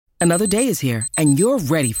Another day is here, and you're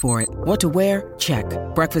ready for it. What to wear? Check.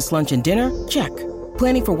 Breakfast, lunch, and dinner? Check.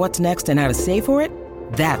 Planning for what's next and how to save for it?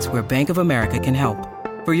 That's where Bank of America can help.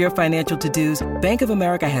 For your financial to-dos, Bank of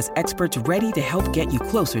America has experts ready to help get you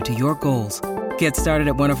closer to your goals. Get started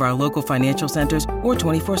at one of our local financial centers or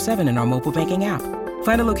 24/7 in our mobile banking app.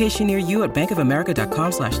 Find a location near you at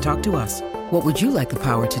bankofamerica.com/talktous. What would you like the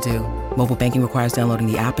power to do? Mobile banking requires downloading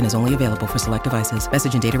the app and is only available for select devices.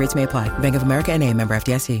 Message and data rates may apply. Bank of America N.A., member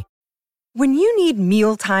FDIC. When you need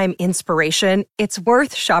mealtime inspiration, it's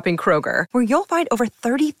worth shopping Kroger, where you'll find over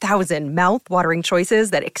 30,000 mouth-watering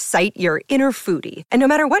choices that excite your inner foodie. And no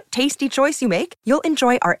matter what tasty choice you make, you'll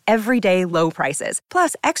enjoy our everyday low prices,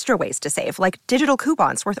 plus extra ways to save, like digital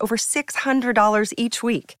coupons worth over $600 each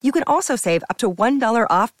week. You can also save up to $1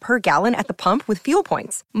 off per gallon at the pump with fuel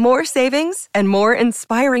points. More savings and more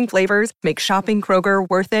inspiring flavors make shopping Kroger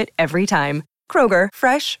worth it every time. Kroger,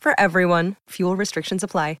 fresh for everyone. Fuel restrictions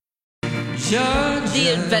apply.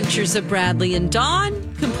 The Adventures of Bradley and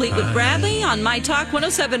Dawn, complete with Bradley on My Talk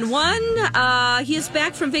 107.1. He is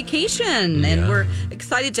back from vacation, and we're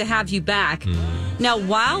excited to have you back. Now,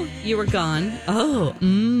 while you were gone,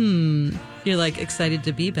 you're like excited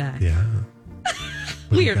to be back. Yeah.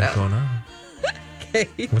 Weirdo. What's going on? Okay.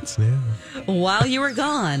 What's new? While you were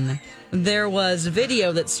gone, there was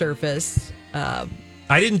video that surfaced.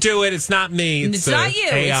 I didn't do it. It's not me. It's not you.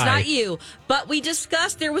 AI. It's not you. But we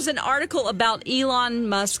discussed, there was an article about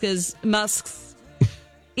Mr. Musk's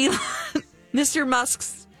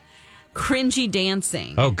cringy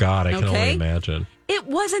dancing. Oh, God. I can only imagine. It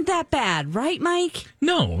wasn't that bad, right, Mike?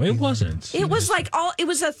 No, it wasn't. It was like it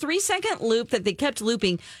was a 3-second loop that they kept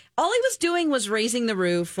looping. All he was doing was raising the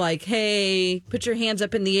roof, like, hey, put your hands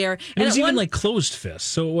up in the air. It was even like closed fists,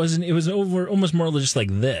 so it wasn't. It was over almost more just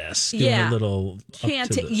like this, doing a little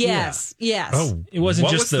chanting. Yes. Oh, it wasn't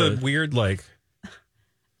what just was the weird like.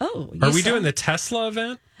 Oh, are we doing the Tesla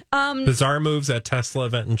event? Bizarre moves at Tesla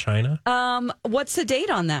event in China. What's the date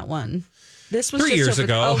on that one? This was 3 years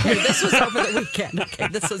ago. Okay, this was over the weekend. Okay,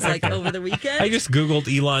 this was like over the weekend. I just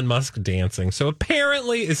Googled Elon Musk dancing. So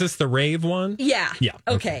apparently, is this the rave one? Yeah. Yeah.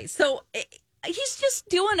 Okay. So he's just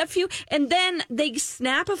doing a few, and then they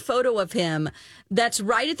snap a photo of him that's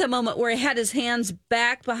right at the moment where he had his hands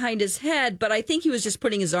back behind his head, but I think he was just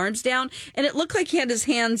putting his arms down, and it looked like he had his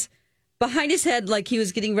hands behind his head like he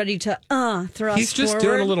was getting ready to thrust He's just forward.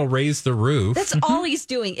 doing a little raise the roof. That's all he's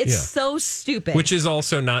doing. It's so stupid. Which is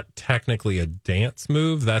also not technically a dance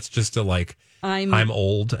move. That's just a like, I'm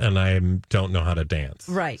old and I don't know how to dance.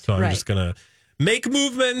 Right. So I'm just going to make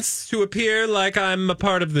movements to appear like I'm a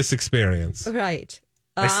part of this experience. Right.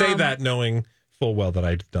 I say that knowing full well that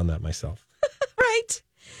I've done that myself. Right.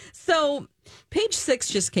 So Page 6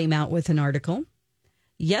 just came out with an article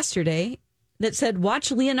yesterday that said,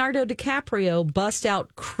 watch Leonardo DiCaprio bust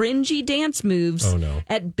out cringy dance moves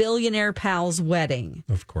at billionaire pal's wedding.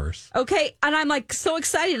 Of course. Okay. And I'm like so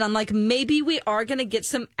excited. I'm like, maybe we are going to get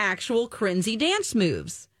some actual cringy dance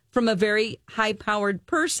moves from a very high-powered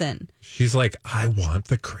person. She's like, I want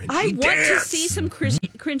the cringy I want dance. to see some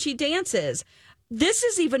cringy dances. This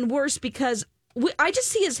is even worse because I just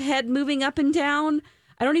see his head moving up and down.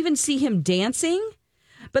 I don't even see him dancing.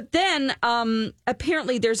 But then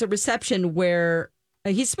apparently there's a reception where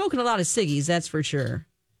he's smoking a lot of ciggies, that's for sure.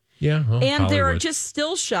 Yeah. Well, and there are Hollywood. just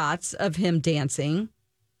still shots of him dancing.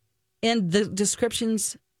 And the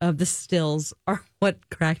descriptions of the stills are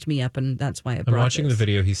what cracked me up. And that's why I brought I'm watching this. the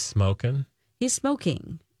video. He's smoking. He's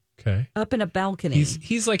smoking. Okay. Up in a balcony.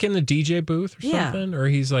 He's like in the DJ booth or something. Or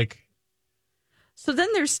he's like. So then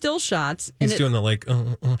there's still shots. He's doing the like,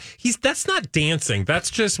 that's not dancing.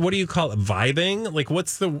 That's just, what do you call it? Vibing? Like,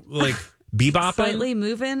 what's the, like, bebopping? Slightly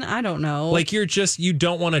moving? I don't know. Like, you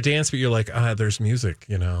don't want to dance, but you're like, there's music,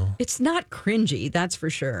 you know? It's not cringy, that's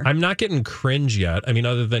for sure. I'm not getting cringe yet. I mean,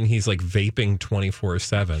 other than he's like vaping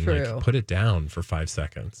 24/7. True. Like, put it down for 5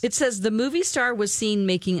 seconds. It says the movie star was seen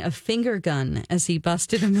making a finger gun as he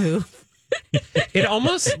busted a move. It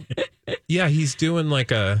almost, he's doing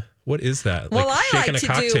like a, what is that? Well, like I shaking like a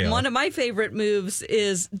to cocktail. do, one of my favorite moves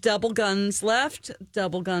is double guns left,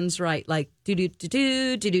 double guns right, like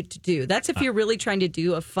do-do-do-do, do-do-do-do. That's if you're really trying to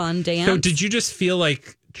do a fun dance. So did you just feel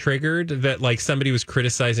like triggered that like somebody was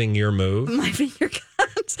criticizing your move? My finger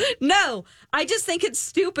guns? No, I just think it's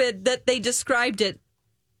stupid that they described it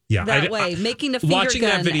that way, making a finger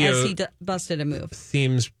gun as he busted a move.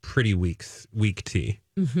 Seems pretty weak tea,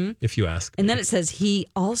 if you ask me. And then it says he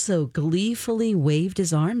also gleefully waved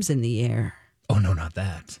his arms in the air. Oh, no, not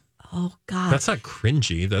that. Oh, God. That's not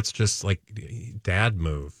cringy. That's just like dad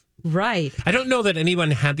move. Right. I don't know that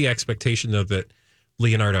anyone had the expectation, though, that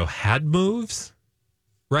Leonardo had moves,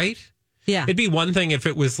 right? Yeah. It'd be one thing if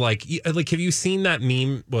it was like have you seen that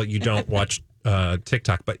meme? Well, you don't watch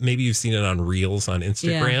TikTok, but maybe you've seen it on Reels on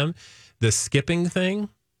Instagram. Yeah. The skipping thing.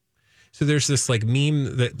 So there's this like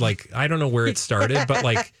meme that like, I don't know where it started, but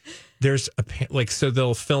like there's so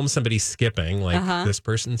they'll film somebody skipping, like this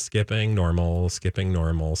person skipping normal.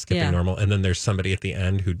 And then there's somebody at the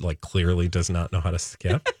end who like clearly does not know how to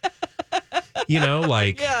skip,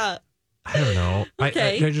 yeah. I don't know.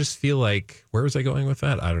 Okay. I just feel like, where was I going with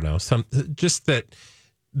that? I don't know. Just that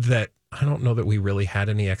I don't know that we really had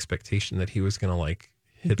any expectation that he was going to like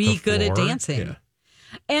be good at dancing. Yeah.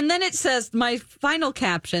 And then it says, my final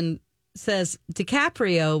caption says,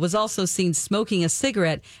 DiCaprio was also seen smoking a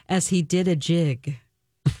cigarette as he did a jig.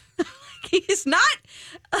 He's not,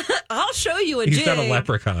 I'll show you a jig. He's not a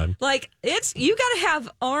leprechaun. Like, you got to have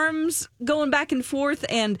arms going back and forth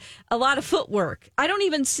and a lot of footwork. I don't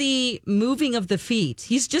even see moving of the feet.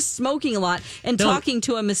 He's just smoking a lot and talking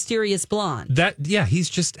to a mysterious blonde. He's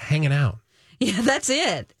just hanging out. Yeah, that's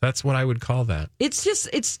it. That's what I would call that. It's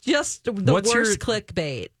just the worst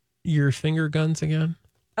clickbait. Your finger guns again?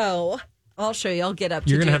 Oh, I'll show you. I'll get up.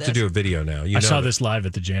 You're going to have to do a video now. I saw this live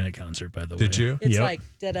at the Janet concert, by the way. Did you? It's like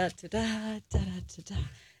da da da da da da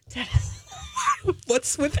da.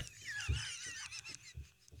 What's with?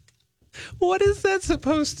 What is that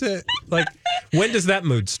supposed to like? When does that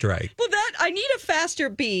mood strike? Well, I need a faster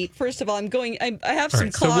beat. First of all, I have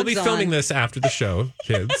some clogs on. So we'll be filming this after the show,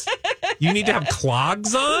 kids. You need to have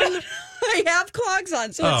clogs on? I have clogs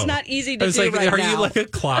on, so it's not easy to do right now. Are you like a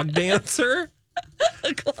clog dancer?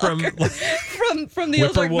 From the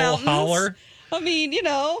Ozark Mountains? Holler? I mean,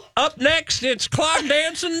 Up next, it's Clog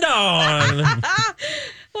Dancing Dawn.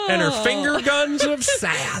 And her finger guns of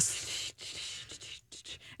sass.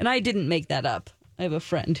 And I didn't make that up. I have a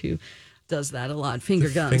friend who does that a lot. Finger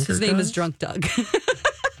guns. His name is Drunk Doug.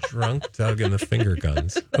 Drunk Doug and the finger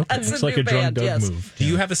guns. Okay. It's like a Drunk Doug move. Do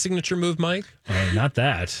you have a signature move, Mike? Not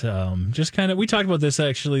that. Just kind of, we talked about this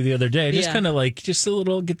actually the other day. Just kind of like, just a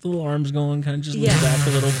little, get the little arms going, kind of just lean back a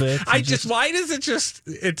little bit. Why does it just,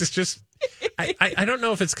 I don't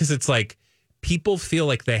know if it's because it's like, people feel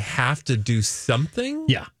like they have to do something.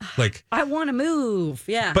 Yeah. Like, I want to move.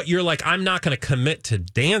 Yeah. But you're like, I'm not going to commit to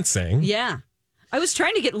dancing. Yeah. I was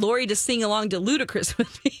trying to get Lori to sing along to Ludacris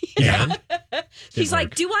with me. Yeah. She's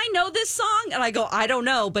like, do I know this song? And I go, I don't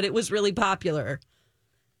know, but it was really popular.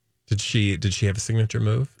 Did she have a signature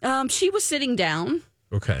move? She was sitting down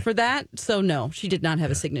for that. So no, she did not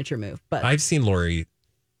have a signature move. But I've seen Lori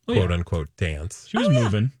quote unquote dance. She was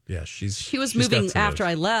moving. Yeah, she was moving after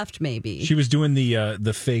I left, maybe. She was doing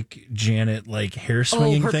the fake Janet like hair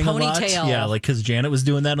swinging thing ponytail. A lot. Yeah, like because Janet was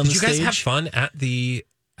doing that on the stage. Did you guys have fun at the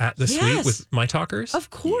suite with My Talkers? Of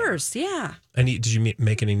course, yeah. And did you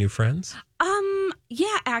make any new friends?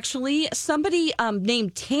 Yeah, actually, somebody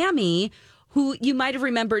named Tammy, who you might have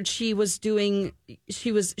remembered, she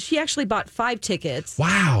actually bought 5 tickets.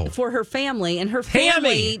 Wow. For her family, and her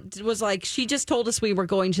family was like, she just told us we were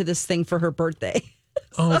going to this thing for her birthday.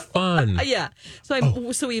 Oh, fun. Yeah.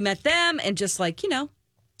 So we met them and just like,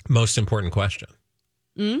 Most important question.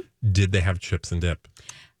 Did they have chips and dip?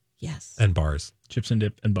 Yes. And bars. Chips and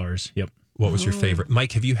dip and bars. Yep. What was your favorite?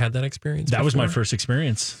 Mike, have you had that experience? That was my first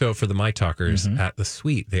experience. So for the My Talkers at the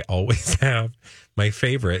suite, they always have my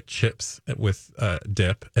favorite chips with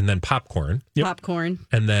dip and then popcorn. Yep. Popcorn.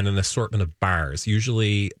 And then an assortment of bars,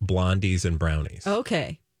 usually blondies and brownies.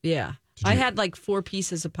 Okay. Yeah. I had like 4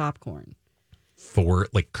 pieces of popcorn. 4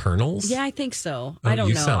 like kernels? Yeah, I think so. I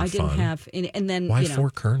don't know. I didn't have any. And then why 4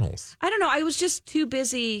 kernels? I don't know. I was just too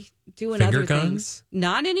busy doing finger other guns? Things.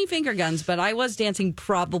 Not any finger guns, but I was dancing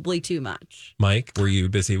probably too much. Mike, were you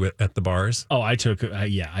busy at the bars? Oh, I took.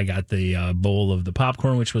 I got the bowl of the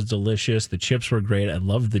popcorn, which was delicious. The chips were great. I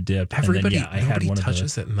loved the dip. Everybody, and then, I had one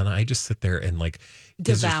touches it, and then I just sit there and like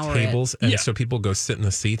devour tables, it. and so people go sit in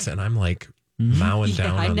the seats, and I'm like. Mowing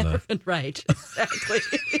down on right.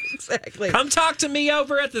 Exactly. Come talk to me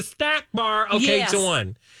over at the snack bar. Okay, yes.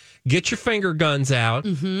 Dawn, get your finger guns out.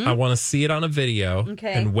 I want to see it on a video.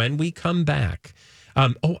 Okay. And when we come back,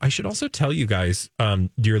 I should also tell you guys,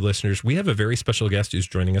 dear listeners, we have a very special guest who's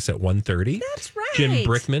joining us at 1:30. That's right. Jim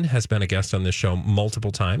Brickman has been a guest on this show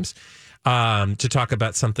multiple times to talk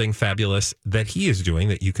about something fabulous that he is doing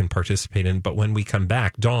that you can participate in. But when we come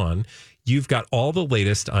back, Dawn, you've got all the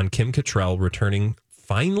latest on Kim Catrall returning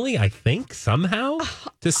finally, I think, somehow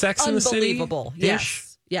to Sex and the City. Unbelievable.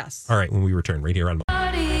 Yes. Yes. All right, when we return right here on The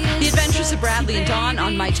Adventures of Bradley and Dawn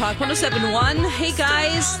on My Talk 107.1. Hey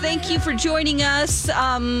guys, thank you for joining us.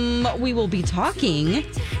 We will be talking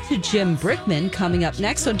to Jim Brickman coming up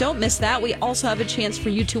next, so don't miss that. We also have a chance for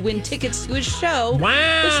you to win tickets to his show.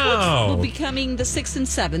 Wow! Which will be coming the 6th and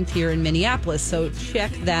 7th here in Minneapolis, so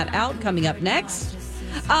check that out coming up next.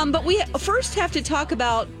 But we first have to talk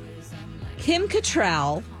about Kim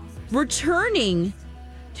Catrall returning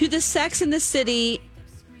to the Sex and the City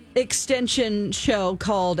extension show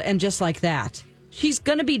called And Just Like That. She's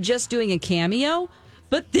going to be just doing a cameo,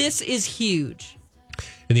 but this is huge.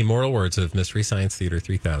 In the immortal words of Mystery Science Theater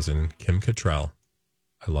 3000, Kim Catrall,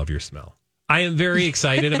 I love your smell. I am very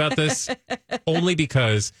excited about this only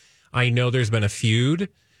because I know there's been a feud,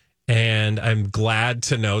 and I'm glad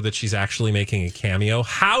to know that she's actually making a cameo.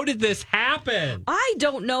 How did this happen? I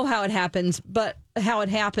don't know how it happened, but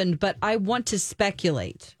I want to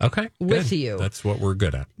speculate. Okay, with good. you. That's what we're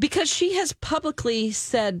good at. Because she has publicly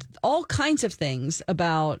said all kinds of things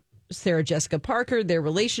about Sarah Jessica Parker, their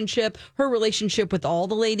relationship, her relationship with all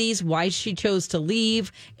the ladies, why she chose to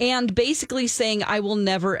leave, and basically saying, I will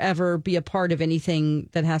never, ever be a part of anything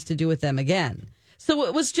that has to do with them again. So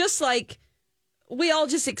it was just like, we all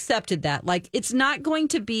just accepted that. Like, it's not going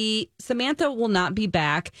to be, Samantha will not be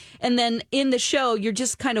back. And then in the show, you're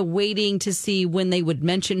just kind of waiting to see when they would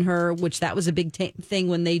mention her, which that was a big thing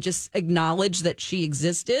when they just acknowledged that she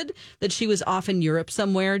existed, that she was off in Europe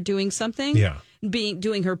somewhere doing something,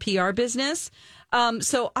 doing her PR business.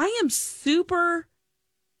 So I am super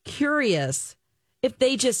curious if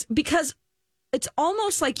they just, because it's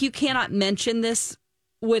almost like you cannot mention this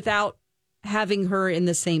without having her in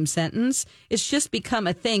the same sentence. It's just become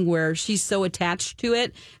a thing where she's so attached to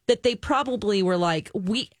it that they probably were like,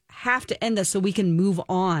 we have to end this so we can move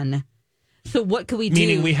on. So what can we do?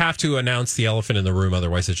 Meaning we have to announce the elephant in the room.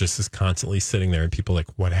 Otherwise it just is constantly sitting there and people are like,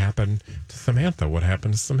 what happened to Samantha? What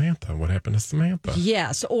happened to Samantha? What happened to Samantha?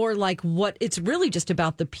 Yes. Or like what it's really just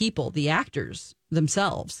about the people, the actors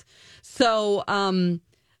themselves. So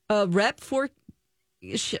a rep for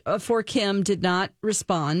Kim did not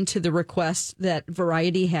respond to the request that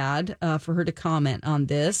Variety had for her to comment on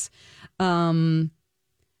this.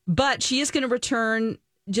 But she is going to return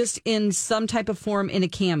just in some type of form in a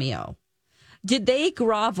cameo. Did they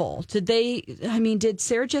grovel? Did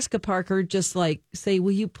Sarah Jessica Parker just like say,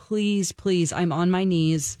 will you please, I'm on my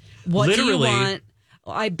knees. What Literally, do you want?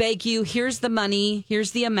 I beg you, here's the money.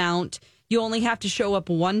 Here's the amount. You only have to show up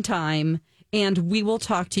one time. And we will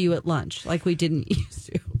talk to you at lunch like we didn't used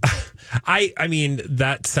to. I mean,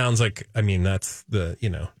 that sounds like, that's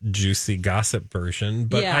the, juicy gossip version.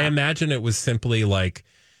 But I imagine it was simply like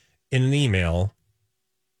in an email,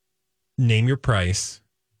 name your price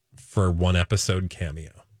for one episode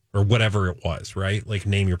cameo or whatever it was, right? Like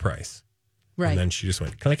name your price. Right. And then she just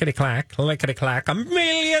went, clickety-clack, $1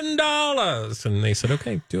 million. And they said,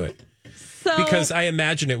 okay, do it. So, because I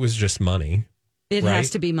imagine it was just money. It has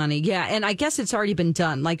to be money. Yeah. And I guess it's already been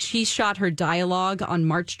done. Like she shot her dialogue on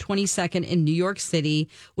March 22nd in New York City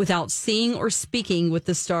without seeing or speaking with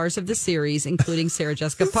the stars of the series, including Sarah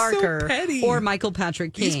Jessica Parker or Michael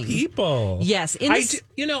Patrick King. These people. Yes.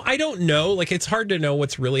 I don't know. Like it's hard to know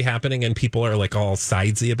what's really happening and people are like all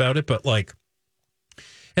sidesy about it. But like,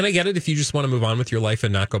 and I get it if you just want to move on with your life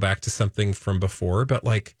and not go back to something from before. But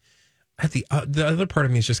like at the other part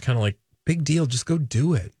of me is just kind of like, big deal. Just go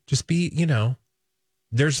do it. Just be,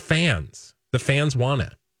 there's fans. The fans want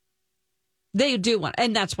it. They do want it.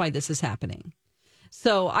 And that's why this is happening.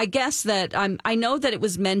 So I guess that I know that it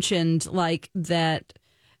was mentioned like that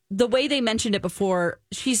the way they mentioned it before,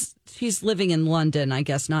 she's living in London, I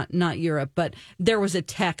guess, not Europe, but there was a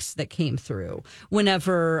text that came through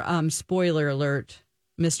whenever, spoiler alert,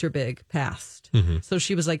 Mr. Big passed. Mm-hmm. So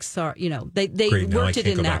she was like, sorry, they Great, worked it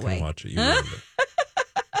in that way. Watch it.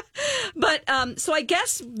 But so I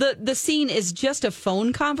guess the scene is just a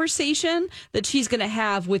phone conversation that she's going to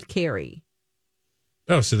have with Carrie.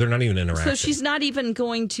 Oh, so they're not even interacting. So she's not even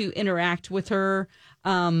going to interact with her.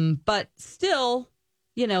 But still,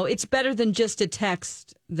 it's better than just a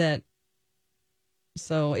text that.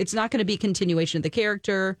 So it's not going to be continuation of the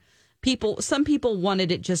character. Some people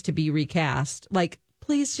wanted it just to be recast. Like,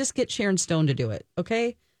 please just get Sharon Stone to do it. Okay.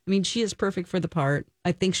 I mean, she is perfect for the part.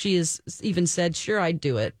 I think she has even said, sure, I'd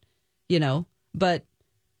do it. But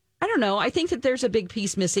I don't know. I think that there's a big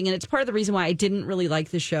piece missing, and it's part of the reason why I didn't really like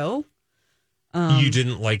the show. You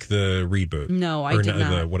didn't like the reboot? No, I did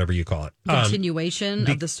not. Whatever you call it. Continuation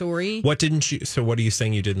of the story. What didn't you? So what are you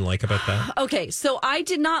saying you didn't like about that? Okay, so I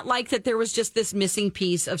did not like that there was just this missing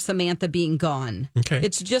piece of Samantha being gone. Okay.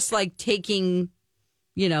 It's just like taking,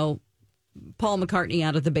 Paul McCartney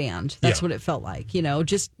out of the band. That's what it felt like.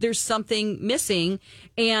 Just there's something missing,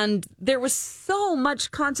 and there was so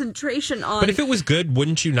much concentration on. But if it was good,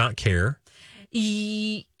 wouldn't you not care?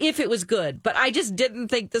 If it was good, but I just didn't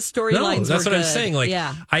think the storylines were that's what good. I'm saying.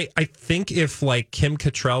 I think if Kim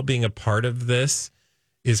Catrall being a part of this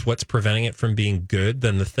is what's preventing it from being good,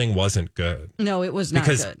 then the thing wasn't good. No, it was not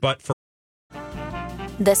good.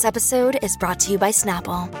 This episode is brought to you by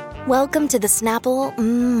Snapple. Welcome to the Snapple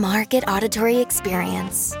Market Auditory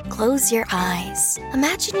Experience. Close your eyes.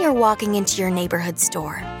 Imagine you're walking into your neighborhood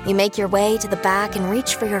store. You make your way to the back and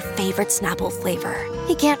reach for your favorite Snapple flavor.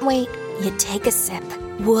 You can't wait. You take a sip.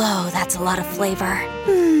 Whoa, that's a lot of flavor.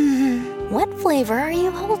 What flavor are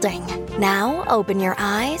you holding? Now open your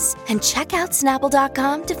eyes and check out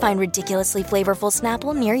Snapple.com to find ridiculously flavorful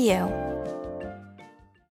Snapple near you.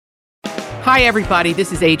 Hi, everybody.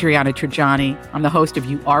 This is Adriana Trajani. I'm the host of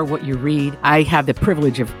You Are What You Read. I have the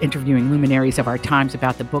privilege of interviewing luminaries of our times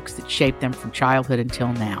about the books that shaped them from childhood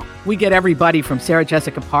until now. We get everybody from Sarah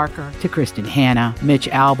Jessica Parker to Kristen Hanna, Mitch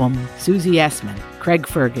Albom, Susie Essman, Craig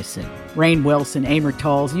Ferguson, Rainn Wilson, Amor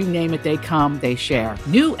Tolls, you name it, they come, they share.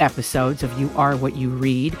 New episodes of You Are What You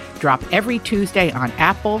Read drop every Tuesday on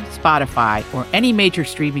Apple, Spotify, or any major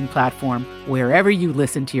streaming platform wherever you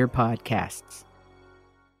listen to your podcasts.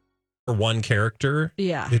 For one character,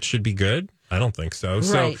 it should be good. I don't think so.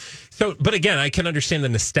 Right. So, but again, I can understand the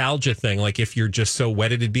nostalgia thing. Like if you're just so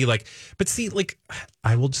wedded, it'd be like, but see, like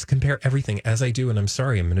I will just compare everything as I do, and I'm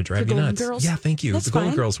sorry, I'm going to drive you nuts. Girls? Yeah, thank you. That's the Golden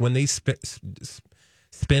fine. Girls, when they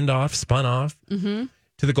spun off to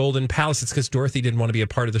the Golden Palace, it's because Dorothy didn't want to be a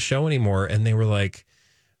part of the show anymore, and they were like,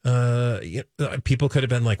 people could have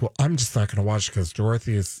been like, well, I'm just not going to watch because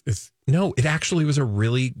Dorothy is. No, it actually was a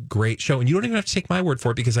really great show, and you don't even have to take my word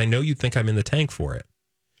for it because I know you think I'm in the tank for it.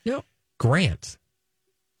 Yep. Grant,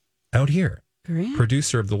 out here, Grant?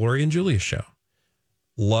 Producer of the Lori and Julia show,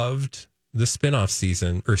 loved the spinoff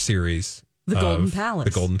season or series, The Golden Palace.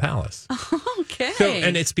 The Golden Palace. Okay. So,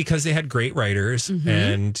 and it's because they had great writers,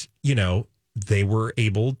 and they were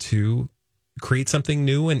able to create something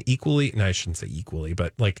new and equally. No, I shouldn't say equally,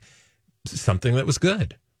 but like something that was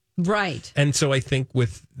good. Right. And so I think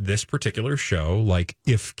with this particular show, like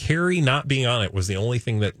if Carrie not being on it was the only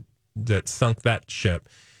thing that sunk that ship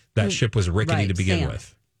was rickety to begin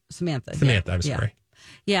with. Samantha, I'm sorry.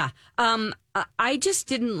 Yeah. I just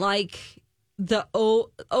didn't like the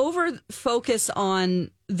over focus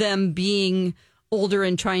on them being older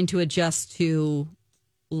and trying to adjust to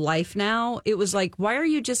life now. It was like, why are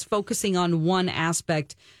you just focusing on one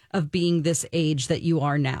aspect of being this age that you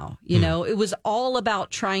are now? It was all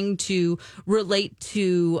about trying to relate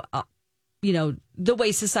to, the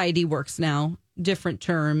way society works now, different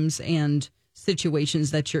terms and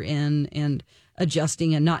situations that you're in, and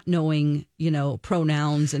adjusting and not knowing,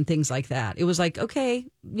 pronouns and things like that. It was like, okay,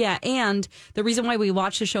 yeah. And the reason why we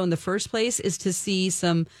watched the show in the first place is to see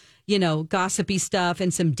some, gossipy stuff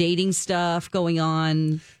and some dating stuff going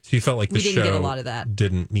on. So you felt like the we didn't show get a lot of that.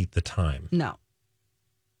 Didn't meet the time. No,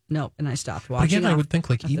 and I stopped watching. But again, I would think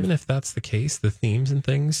like even if that's the case, the themes and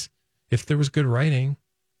things, if there was good writing,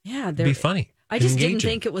 it'd be funny. I just didn't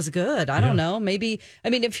think it was good. I don't know. Maybe,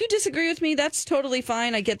 if you disagree with me, that's totally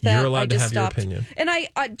fine. I get that. You're allowed I just to have stopped. your opinion. And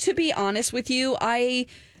I to be honest with you, I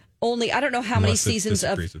don't know how many seasons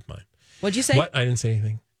of. Disagrees with mine. What'd you say? What? I didn't say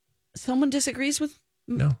anything. Someone disagrees with.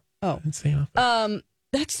 No. Oh, I didn't say nothing.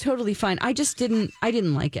 That's totally fine. I didn't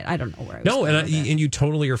like it. I don't know where I was. No, and you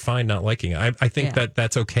totally are fine not liking it. I think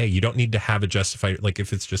that's okay. You don't need to have a justified, like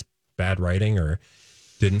if it's just bad writing or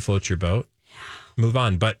didn't float your boat, move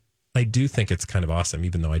on. But I do think it's kind of awesome,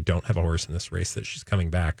 even though I don't have a horse in this race, that she's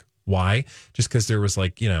coming back. Why? Just because there was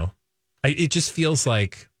like, it just feels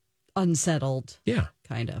like unsettled. Yeah.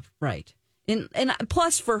 Kind of. Right. And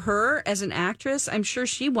plus for her as an actress, I'm sure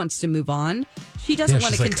she wants to move on. She doesn't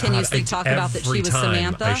want to continuously talk about that she was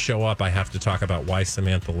Samantha. I show up, I have to talk about why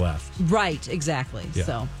Samantha left. Right, exactly. Yeah.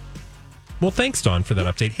 So, well, thanks, Dawn, for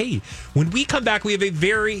that update. Hey, when we come back, we have a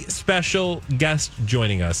very special guest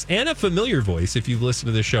joining us and a familiar voice, if you've listened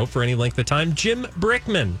to the show for any length of time, Jim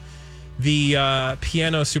Brickman, the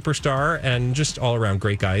piano superstar and just all around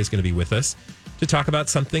great guy, is going to be with us to talk about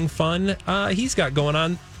something fun he's got going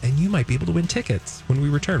on, and you might be able to win tickets when we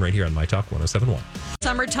return right here on My Talk 107.1.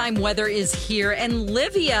 Summertime weather is here, and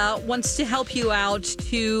Livia wants to help you out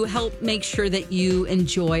to help make sure that you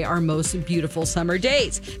enjoy our most beautiful summer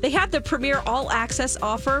days. They have the Premier All Access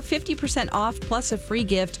offer, 50% off plus a free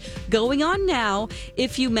gift going on now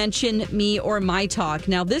if you mention me or My Talk.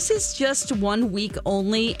 Now, this is just 1 week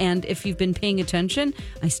only, and if you've been paying attention,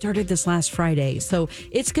 I started this last Friday, so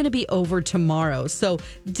it's going to be over tomorrow. So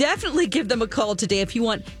definitely give them a call today if you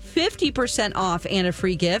want 50% off and a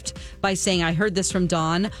free gift by saying, I heard this from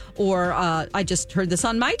Dawn, or I just heard this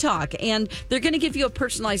on My Talk. And they're going to give you a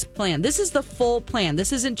personalized plan. This is the full plan.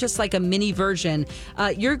 This isn't just like a mini version.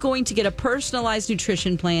 You're going to get a personalized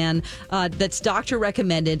nutrition plan that's doctor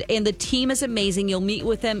recommended. And the team is amazing. You'll meet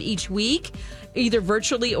with them each week, either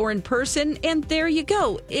virtually or in person. And there you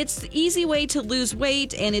go. It's the easy way to lose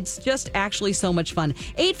weight, and it's just actually so much fun.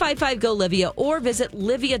 855-GO-LIVIA or visit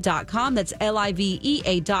livia.com. That's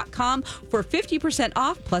LIVEA.com for 50%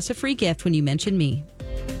 off plus a free gift when you mention me.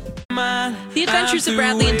 The Adventures of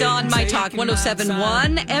Bradley and Dawn, My Talk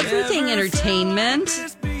 107.1, Everything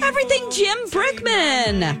Entertainment, Everything Jim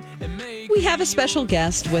Brickman. We have a special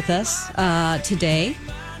guest with us today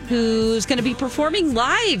who's going to be performing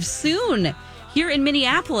live soon here in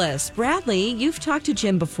Minneapolis. Bradley, you've talked to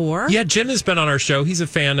Jim before. Yeah, Jim has been on our show. He's a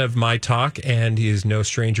fan of My Talk, and he is no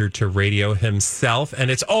stranger to radio himself. And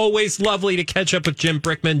it's always lovely to catch up with Jim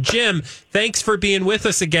Brickman. Jim, thanks for being with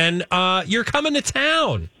us again. You're coming to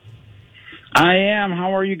town. I am.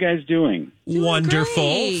 How are you guys doing? Wonderful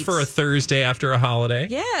great. For a Thursday after a holiday.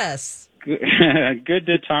 Yes. Good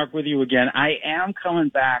to talk with you again. I am coming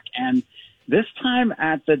back, and this time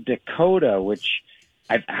at the Dakota, which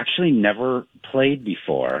I've actually never played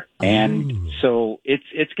before. And so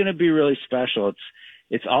it's going to be really special.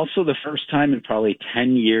 It's also the first time in probably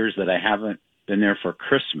 10 years that I haven't been there for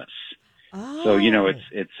Christmas. So,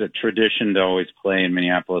 it's a tradition to always play in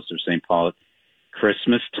Minneapolis or St. Paul at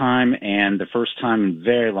Christmas time, and the first time in a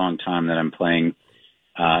very long time that I'm playing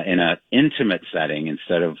in an intimate setting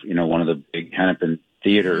instead of, one of the big Hennepin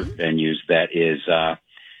theater venues that is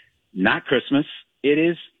not Christmas. It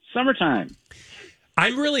is summertime.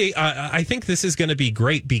 I'm really, I think this is going to be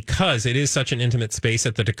great because it is such an intimate space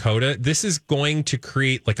at the Dakota. This is going to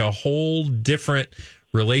create like a whole different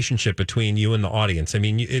relationship between you and the audience. I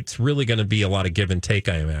mean, it's really going to be a lot of give and take,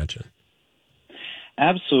 I imagine.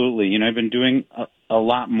 Absolutely. I've been doing a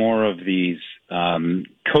lot more of these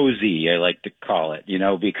cozy, I like to call it,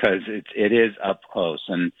 because it is up close.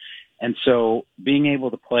 And so being able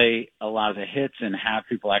to play a lot of the hits and have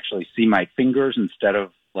people actually see my fingers instead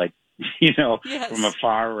of like, yes. from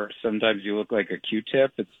afar, where sometimes you look like a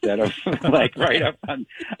Q-tip instead of like right up on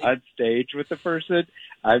stage with the person.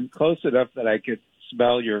 I'm close enough that I could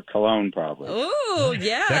smell your cologne probably. Oh,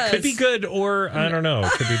 yes. That could be good, or I don't know,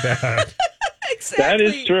 it could be bad. Exactly. That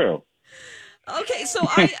is true. Okay, so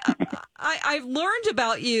I've learned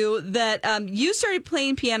about you that you started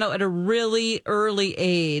playing piano at a really early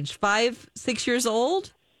age, 5, 6 years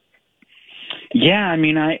old? Yeah, I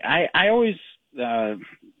mean, I always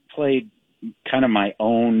played kind of my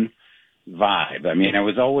own vibe. I mean, I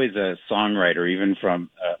was always a songwriter, even from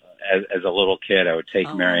as a little kid. I would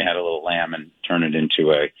take Mary Had a Little Lamb and turn it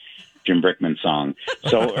into a Jim Brickman song.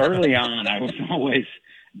 So early on, I was always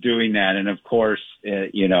doing that. And of course,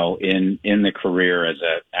 in the career as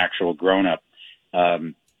an actual grown up,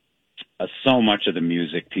 so much of the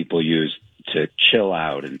music people use to chill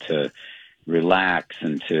out and to relax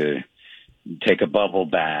and to take a bubble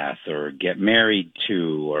bath or get married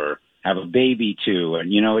to or have a baby to.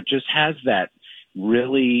 And, it just has that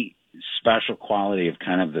really special quality of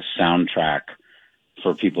kind of the soundtrack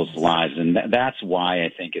for people's lives. And that's why I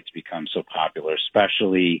think it's become so popular,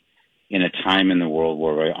 especially in a time in the world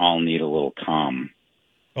where we all need a little calm.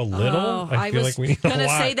 A little? Oh, I feel like we need a lot, going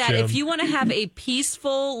to say that Jim. if you want to have a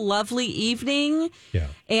peaceful, lovely evening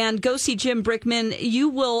and go see Jim Brickman, you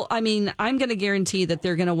will, I'm going to guarantee that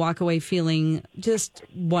they're going to walk away feeling just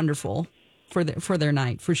wonderful for their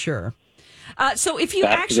night, for sure. So if you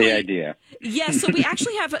That's the idea. Yes, so we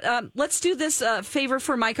actually have, let's do this favor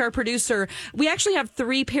for Mike, our producer. We actually have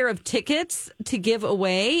 3 pair of tickets to give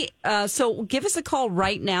away. So give us a call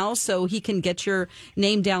right now so he can get your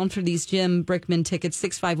name down for these Jim Brickman tickets,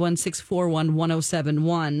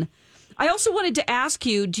 651-641-1071. I also wanted to ask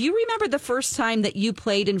you, do you remember the first time that you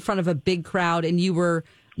played in front of a big crowd and you were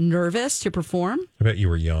nervous to perform? I bet you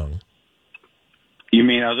were young. You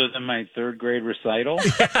mean other than my 3rd grade recital?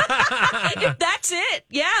 That's it.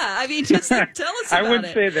 Yeah. Just tell us about it. I would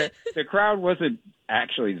say that the crowd wasn't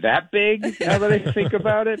actually that big now that I think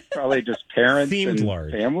about it. Probably just parents and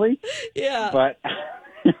large. Family. Yeah. But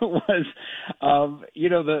it was,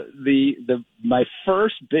 my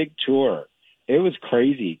first big tour. It was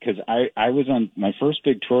crazy because I was on, my first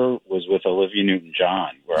big tour was with Olivia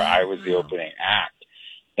Newton-John, where I was the opening act.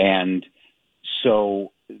 And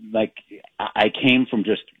so, I came from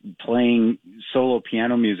just playing solo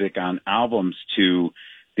piano music on albums to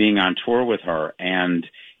being on tour with her, and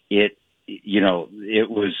it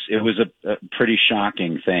was a pretty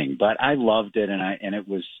shocking thing, but I loved it, and it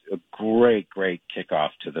was a great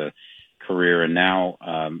kickoff to the career, and now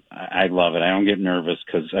I love it. I don't get nervous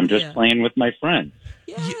because I'm just playing with my friends.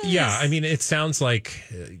 Yes. Yeah, I mean, it sounds like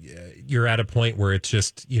you're at a point where it's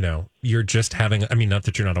just, you're just having, I mean, not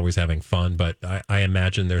that you're not always having fun, but I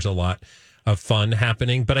imagine there's a lot of fun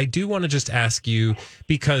happening. But I do want to just ask you,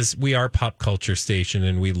 because we are a pop culture station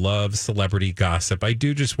and we love celebrity gossip, I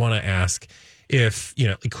do just want to ask if,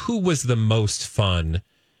 who was the most fun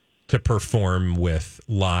to perform with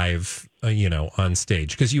live, on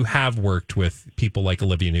stage? Because you have worked with people like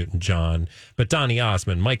Olivia Newton-John, but Donny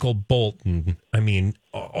Osmond, Michael Bolton, I mean,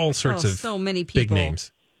 all sorts of so many people. big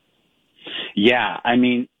names. Yeah, I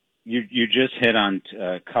mean, you just hit on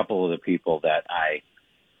a couple of the people that I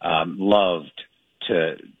loved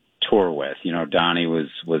to tour with. Donny was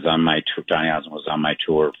on my tour. Donny Osmond was on my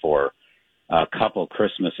tour for a couple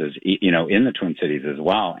Christmases, in the Twin Cities as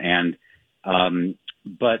well, and.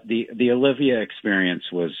 But the Olivia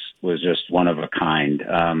experience was just one of a kind.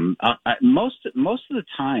 Most of the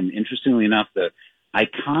time, interestingly enough, the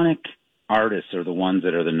iconic artists are the ones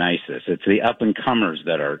that are the nicest. It's the up and comers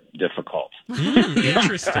that are difficult.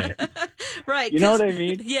 Interesting, right? You know what I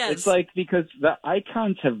mean? Yes. It's like, because the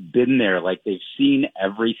icons have been there, like they've seen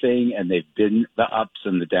everything, and they've been the ups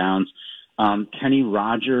and the downs. Kenny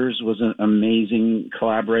Rogers was an amazing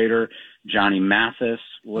collaborator. Johnny Mathis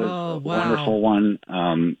was a wonderful one.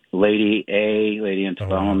 Lady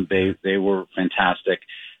Antebellum, they were fantastic.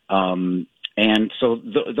 And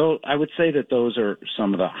so I would say that those are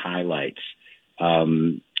some of the highlights.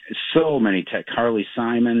 So many Carly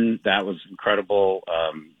Simon, that was incredible.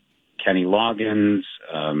 Kenny Loggins,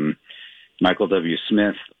 Michael W.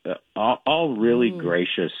 Smith, all really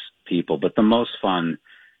gracious people, but the most fun,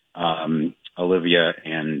 Olivia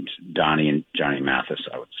and Donny and Johnny Mathis,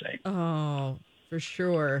 I would say. Oh, for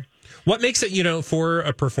sure. What makes it, for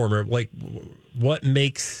a performer, like what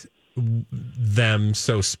makes them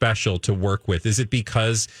so special to work with? Is it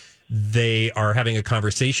because they are having a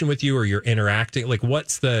conversation with you or you're interacting? Like,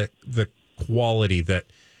 what's the quality that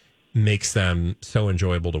makes them so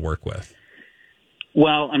enjoyable to work with?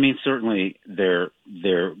 Well, I mean, certainly their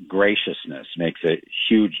graciousness makes a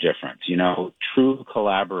huge difference. True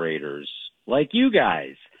collaborators like you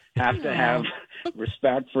guys have to have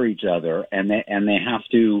respect for each other, and they have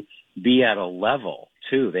to be at a level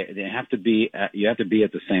too. They have to be you have to be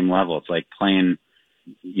at the same level. It's like playing,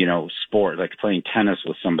 sport, like playing tennis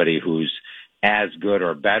with somebody who's as good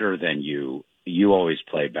or better than you. You always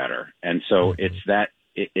play better, and so it's that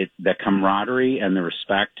the camaraderie and the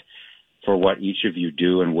respect for what each of you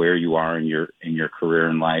do and where you are in your career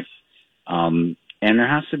and life. And there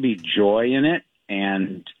has to be joy in it.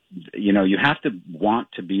 And, you have to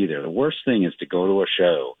want to be there. The worst thing is to go to a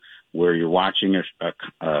show where you're watching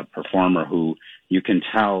a performer who you can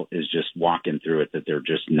tell is just walking through it, that they're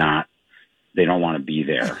just not, they don't want to be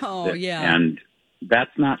there. And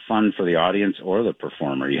that's not fun for the audience or the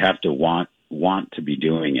performer. You have to want to be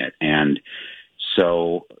doing it. And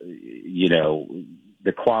so,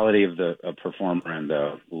 the quality of the performer and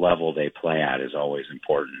the level they play at is always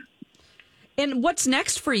important. And what's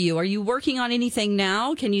next for you? Are you working on anything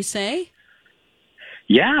now? Can you say?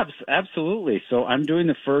 Yeah, absolutely. So I'm doing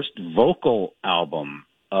the first vocal album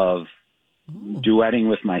of duetting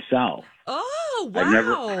with myself. Oh,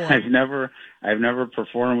 wow. I've never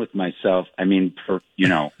performed with myself. I mean,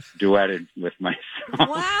 duetted with myself.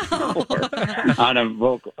 Wow. on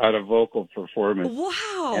a vocal performance.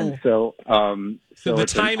 Wow. And so the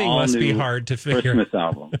timing must be hard to figure. Christmas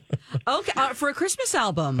album. Okay, for a Christmas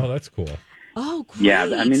album. Oh, that's cool. Oh, great. Yeah,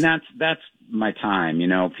 I mean that's my time.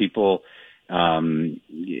 People.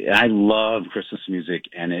 I love Christmas music,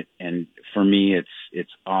 and for me,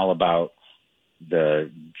 it's all about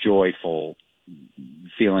the joyful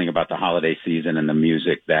feeling about the holiday season and the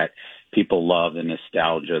music that people love, the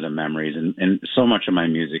nostalgia, the memories, and so much of my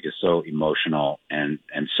music is so emotional, and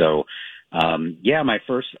so my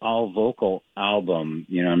first all vocal album.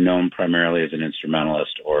 I'm known primarily as an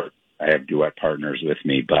instrumentalist, or I have duet partners with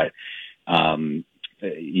me, but this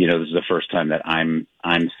is the first time that I'm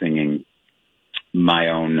singing my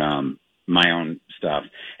own stuff.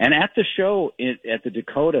 And at the show at the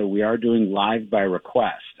Dakota, we are doing live by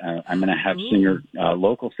request. I'm going to have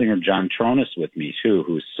local singer John Tronis with me too,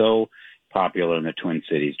 who's so popular in the Twin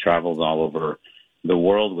Cities, travels all over the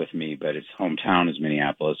world with me, but his hometown is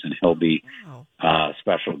Minneapolis, and he'll be a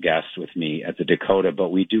special guest with me at the Dakota. But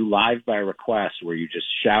we do live by request, where you just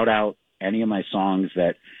shout out any of my songs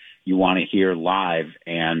that you want to hear live,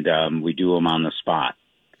 and we do them on the spot.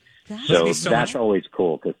 That's always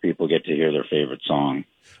cool, because people get to hear their favorite song.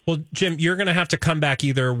 Well, Jim, you're going to have to come back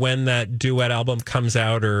either when that duet album comes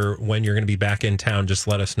out or when you're going to be back in town. Just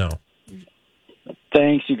let us know.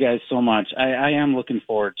 Thanks, you guys, so much. I am looking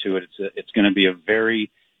forward to it. It's going to be a very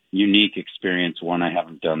unique experience, one I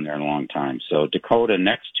haven't done there in a long time. So Dakota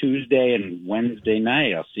next Tuesday and Wednesday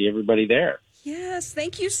night. I'll see everybody there. Yes,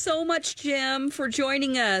 thank you so much, Jim, for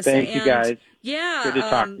joining us. Thank you, guys. Yeah, good to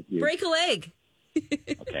talk with you. Break a leg.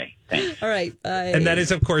 Okay, thanks. All right, bye. And that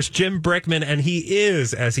is, of course, Jim Brickman, and he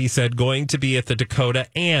is, as he said, going to be at the Dakota.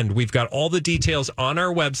 And we've got all the details on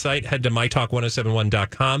our website. Head to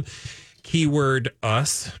mytalk1071.com. Keyword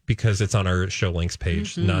us, because it's on our show links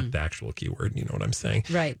page, not the actual keyword. You know what I'm saying?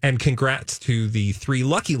 Right. And congrats to the 3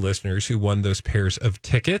 lucky listeners who won those pairs of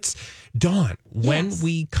tickets. Dawn, when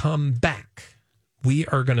we come back, we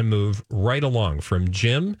are going to move right along from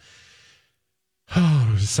Jim.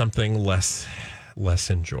 Something less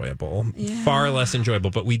enjoyable, far less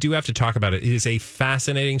enjoyable, but we do have to talk about it. It is a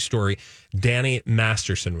fascinating story. Danny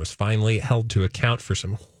Masterson was finally held to account for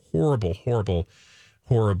some horrible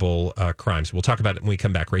crimes. We'll talk about it when we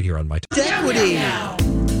come back right here on My Talk. Equity.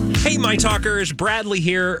 Hey, My Talkers, Bradley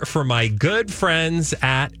here for my good friends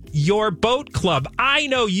at Your Boat Club. I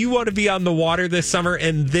know you want to be on the water this summer,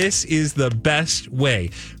 and this is the best way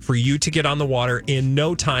for you to get on the water in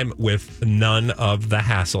no time with none of the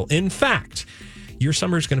hassle. In fact, your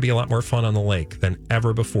summer is going to be a lot more fun on the lake than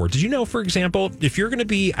ever before. Did you know, for example, if you're going to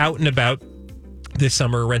be out and about this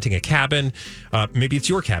summer renting a cabin, maybe it's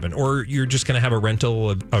your cabin, or you're just going to have a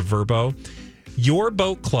rental of Verbo, Your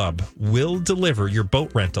Boat Club will deliver your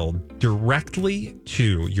boat rental directly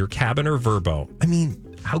to your cabin or Verbo. I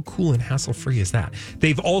mean, how cool and hassle-free is that?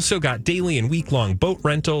 They've also got daily and week-long boat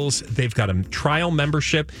rentals. They've got a trial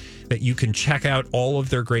membership that you can check out all of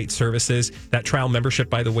their great services. That trial membership,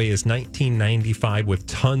 by the way, is $19.95 with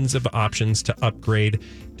tons of options to upgrade.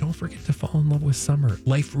 Don't forget to fall in love with summer.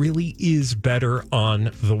 Life really is better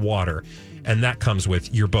on the water. And that comes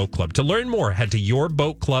with Your Boat Club. To learn more, head to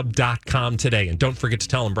yourboatclub.com today. And don't forget to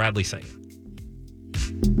tell them Bradley sent you.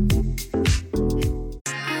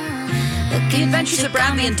 The Adventures of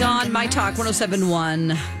Bradley and Dawn, My Talk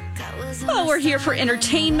 1071. Well, we're here for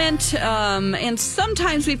entertainment, and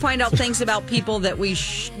sometimes we find out things about people that we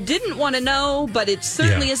didn't want to know, but it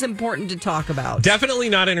certainly is important to talk about. Definitely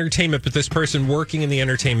not entertainment, but this person working in the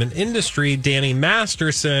entertainment industry, Danny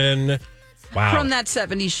Masterson. Wow. From that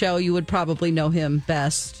 70s show, you would probably know him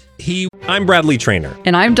best. I'm Bradley Trainer.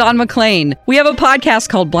 And I'm Dawn McClain. We have a podcast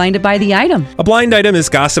called Blinded by the Item. A blind item is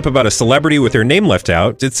gossip about a celebrity with their name left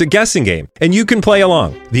out. It's a guessing game, and you can play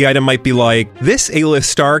along. The item might be like, this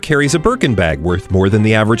A-list star carries a Birkin bag worth more than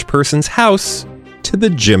the average person's house to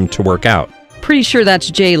the gym to work out. Pretty sure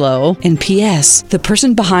that's J-Lo. And P.S. the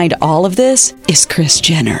person behind all of this is Kris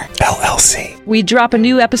Jenner, LLC. We drop a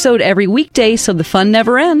new episode every weekday so the fun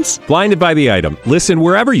never ends. Blinded by the Item. Listen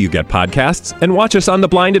wherever you get podcasts and watch us on the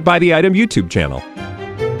Blinded by the Item YouTube channel.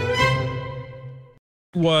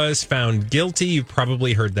 Was found guilty. You've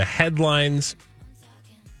probably heard the headlines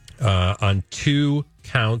on 2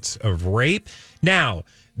 counts of rape. Now,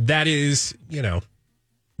 that is,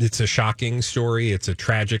 it's a shocking story. It's a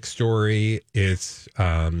tragic story. It's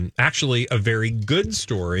actually a very good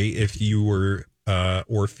story if you were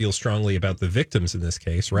or feel strongly about the victims in this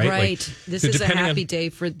case, right? Right. This is a happy on, day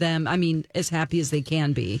for them. I mean, as happy as they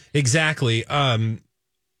can be. Exactly.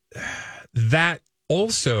 That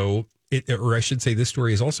also, or I should say, this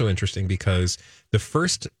story is also interesting because the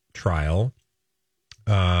first trial,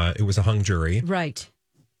 it was a hung jury. Right.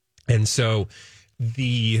 And so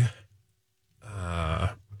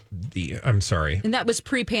I'm sorry. And that was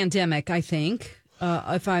pre-pandemic, I think,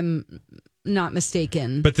 if I'm not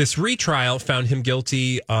mistaken. But this retrial found him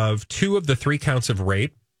guilty of 2 of the 3 counts of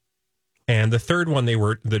rape. And the third one,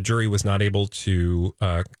 the jury was not able to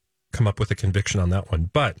come up with a conviction on that one.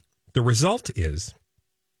 But the result is,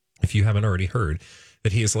 if you haven't already heard,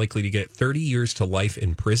 that he is likely to get 30 years to life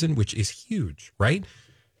in prison, which is huge, right?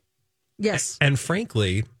 Yes. And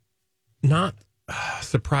frankly, not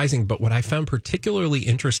surprising, but what I found particularly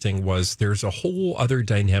interesting was there's a whole other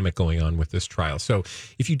dynamic going on with this trial. So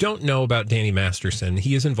if you don't know about Danny Masterson,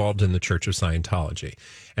 he is involved in the Church of Scientology.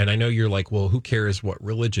 And I know you're like, well, who cares what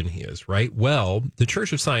religion he is, right? Well, the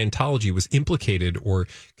Church of Scientology was implicated or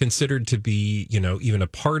considered to be, even a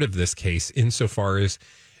part of this case insofar as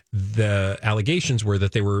the allegations were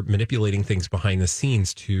that they were manipulating things behind the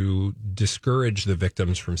scenes to discourage the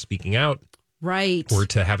victims from speaking out. Right. Or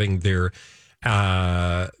to having their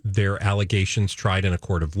allegations tried in a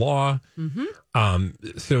court of law. Mm-hmm.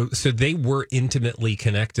 So they were intimately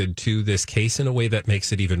connected to this case in a way that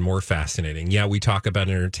makes it even more fascinating. Yeah, we talk about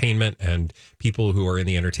entertainment and people who are in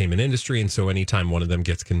the entertainment industry. And so anytime one of them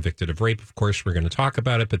gets convicted of rape, of course, we're going to talk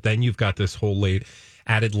about it. But then you've got this whole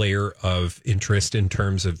added layer of interest in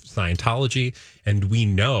terms of Scientology. And we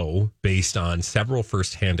know, based on several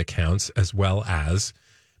firsthand accounts, as well as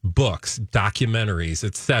books, documentaries,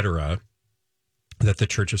 etc., that the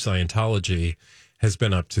Church of Scientology has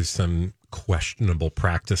been up to some questionable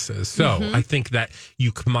practices. So I think that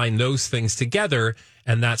you combine those things together,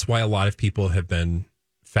 and that's why a lot of people have been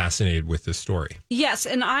fascinated with this story. Yes,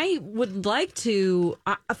 and I would like to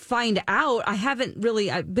find out.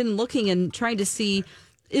 I've been looking and trying to see,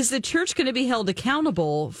 is the church going to be held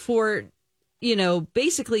accountable for,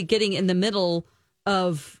 basically getting in the middle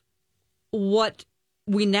of what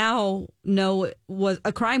we now know was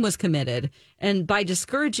a crime was committed, and by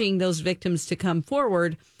discouraging those victims to come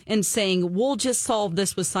forward and saying, we'll just solve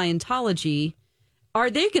this with Scientology, are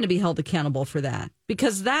they going to be held accountable for that?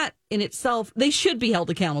 Because that in itself, they should be held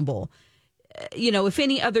accountable. If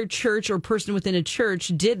any other church or person within a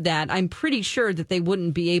church did that, I'm pretty sure that they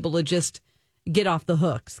wouldn't be able to just get off the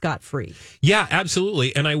hook scot-free. Yeah,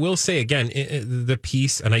 absolutely. And I will say again, the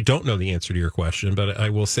piece, and I don't know the answer to your question, but I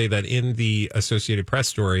will say that in the Associated Press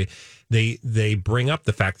story, they bring up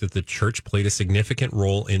the fact that the church played a significant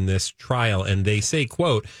role in this trial. And they say,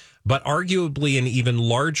 quote, but arguably an even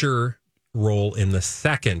larger role in the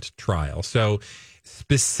second trial. So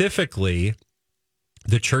specifically,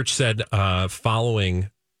 the church said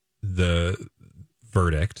following the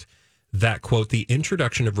verdict that, quote, the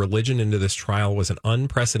introduction of religion into this trial was an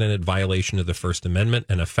unprecedented violation of the First Amendment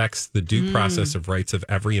and affects the due process of rights of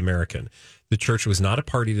every American. The church was not a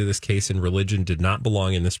party to this case, and religion did not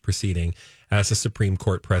belong in this proceeding, as the Supreme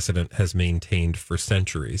Court precedent has maintained for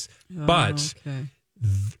centuries. But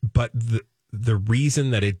the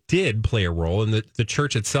reason that it did play a role, and the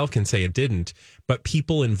church itself can say it didn't, but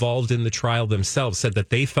people involved in the trial themselves said that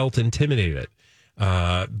they felt intimidated.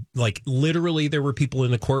 Like literally there were people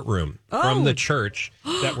in the courtroom from the church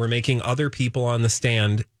that were making other people on the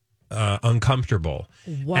stand uncomfortable.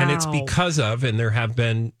 Wow. And it's because of, and there have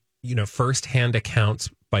been, firsthand accounts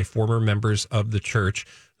by former members of the church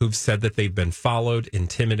who've said that they've been followed,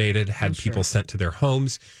 intimidated, had people sent to their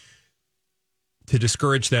homes to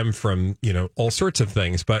discourage them from, all sorts of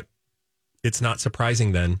things. But it's not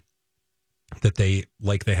surprising then that they,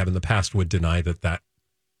 like they have in the past, would deny that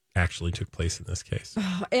actually took place in this case.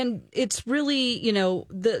 And it's really,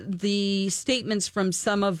 the statements from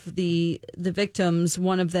some of the victims,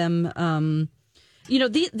 one of them,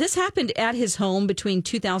 this happened at his home between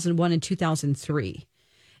 2001 and 2003.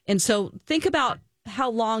 And so think about how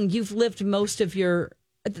long you've lived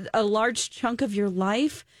a large chunk of your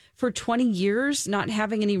life for 20 years, not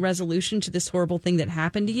having any resolution to this horrible thing that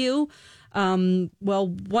happened to you.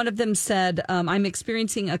 One of them said, I'm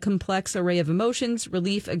experiencing a complex array of emotions,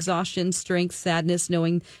 relief, exhaustion, strength, sadness,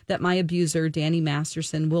 knowing that my abuser, Danny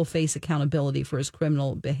Masterson, will face accountability for his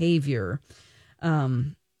criminal behavior.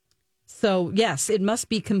 So, yes, it must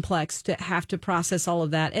be complex to have to process all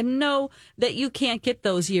of that and know that you can't get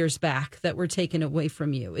those years back that were taken away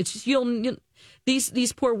from you. It's just,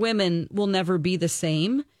 these poor women will never be the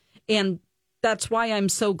same. And that's why I'm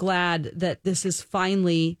so glad that this has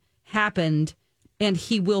finally happened and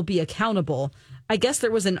he will be accountable. I guess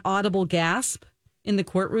there was an audible gasp in the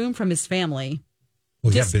courtroom from his family.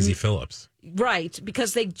 Well, Busy Phillips. Right,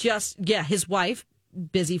 because they his wife,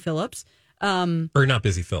 Busy Phillips. Or not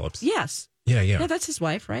Busy Phillips. Yes. Yeah. Yeah, that's his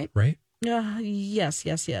wife, right? Right? Yes.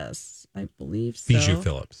 I believe so. Bijou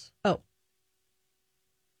Phillips. Oh.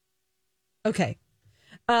 Okay.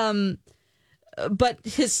 But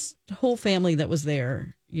his whole family that was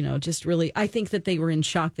there, just really, I think that they were in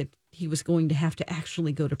shock that he was going to have to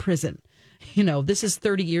actually go to prison. This is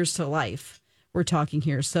 30 years to life we're talking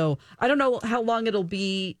here. So I don't know how long it'll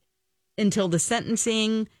be until the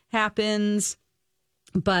sentencing happens.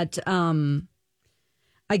 But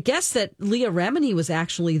I guess that Leah Remini was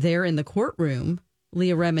actually there in the courtroom.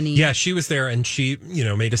 Leah Remini. Yeah, she was there, and she,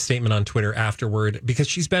 made a statement on Twitter afterward because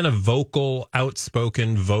she's been a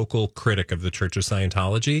outspoken vocal critic of the Church of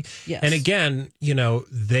Scientology. Yes. And again,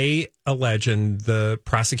 they allege, and the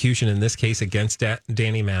prosecution in this case against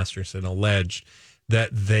Danny Masterson alleged that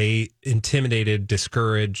they intimidated,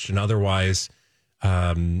 discouraged, and otherwise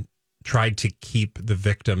tried to keep the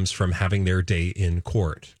victims from having their day in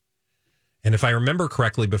court. And if I remember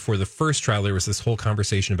correctly, before the first trial, there was this whole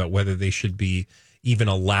conversation about whether they should be even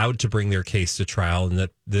allowed to bring their case to trial and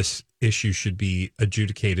that this issue should be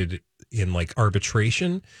adjudicated in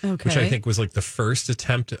arbitration, which I think was the first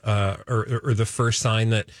attempt or the first sign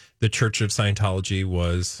that the Church of Scientology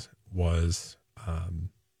was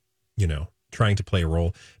trying to play a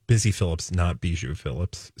role. Busy Phillips, not Bijou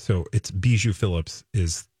Phillips. So it's Bijou Phillips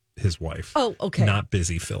is his wife. Oh, okay. Not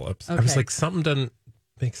Busy Phillips. Okay. I was like, something doesn't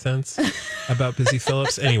make sense about Busy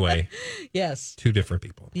Phillips? Anyway, yes, 2 different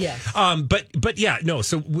people. Yes, but yeah, no.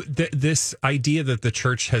 So this idea that the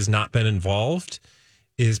church has not been involved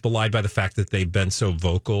is belied by the fact that they've been so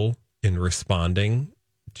vocal in responding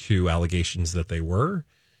to allegations that they were.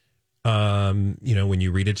 When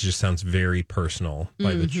you read it, it just sounds very personal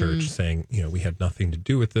by the church saying, we had nothing to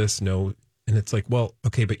do with this. No. And it's like, well,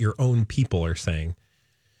 okay, but your own people are saying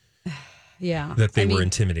that they were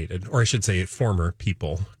intimidated, or I should say former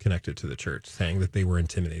people connected to the church saying that they were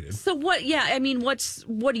intimidated. So what,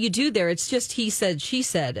 what do you do there? It's just he said, she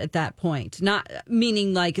said at that point, not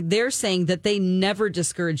meaning like they're saying that they never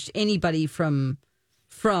discouraged anybody from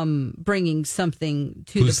bringing something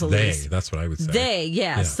to the police. They? That's what I would say. They,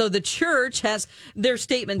 yes. Yeah. So the church has their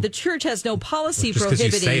statement. The church has no policy prohibiting.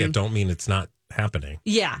 Just because you say it don't mean it's not happening.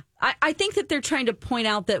 Yeah. I think that they're trying to point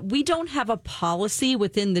out that we don't have a policy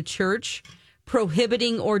within the church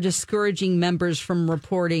prohibiting or discouraging members from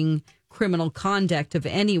reporting criminal conduct of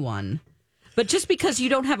anyone. But just because you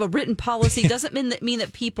don't have a written policy doesn't mean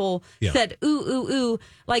that people said, ooh.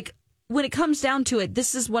 Like, when it comes down to it,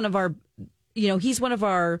 this is one of our, he's one of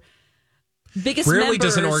our biggest Rarely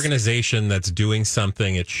members. Does an organization that's doing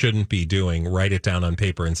something it shouldn't be doing write it down on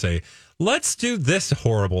paper and say, let's do this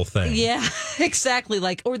horrible thing. Yeah, exactly.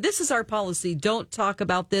 Like, or this is our policy. Don't talk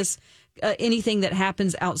about this, anything that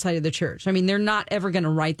happens outside of the church. I mean, they're not ever going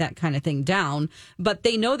to write that kind of thing down, but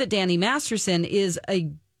they know that Danny Masterson is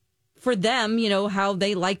for them, how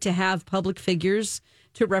they like to have public figures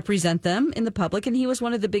to represent them in the public. And he was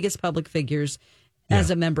one of the biggest public figures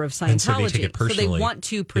as a member of Scientology. So they want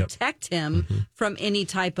to protect him from any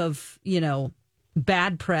type of,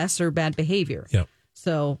 bad press or bad behavior. Yep.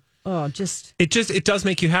 So, it does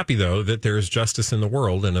make you happy, though, that there is justice in the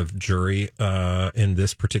world, and a jury in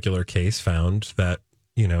this particular case found that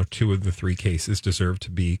 2 of the 3 cases deserved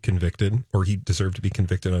to be convicted, or he deserved to be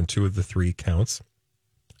convicted on 2 of the 3 counts,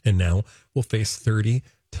 and now will face 30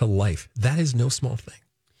 to life. That is no small thing.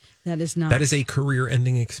 That is not. That is a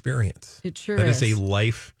career-ending experience. It sure is. That is a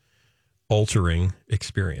life-altering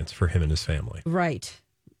experience for him and his family. Right.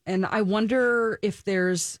 And I wonder if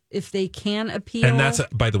they can appeal. And that's,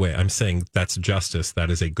 by the way, I'm saying that's justice. That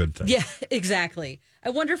is a good thing. Yeah, exactly. I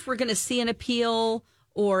wonder if we're going to see an appeal,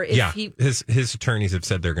 or if his attorneys have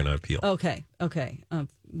said they're going to appeal. Okay.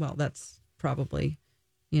 Well, that's probably,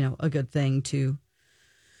 a good thing to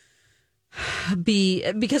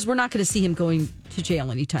be, because we're not going to see him going to jail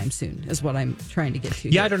anytime soon, is what I'm trying to get to.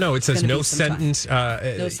 Yeah, I don't know. It says no sentence.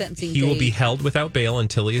 No sentencing. He will be held without bail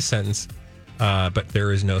until he is sentenced. But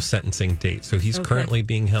there is no sentencing date. So he's currently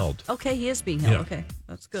being held. Okay, he is being held. Yeah. Okay,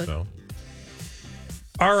 that's good. So.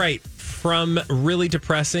 All right. From really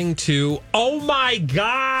depressing to, oh my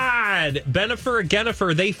God,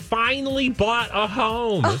 Jennifer, they finally bought a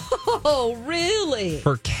home. Oh, really?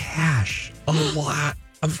 For cash. A lot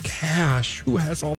of cash. Who has all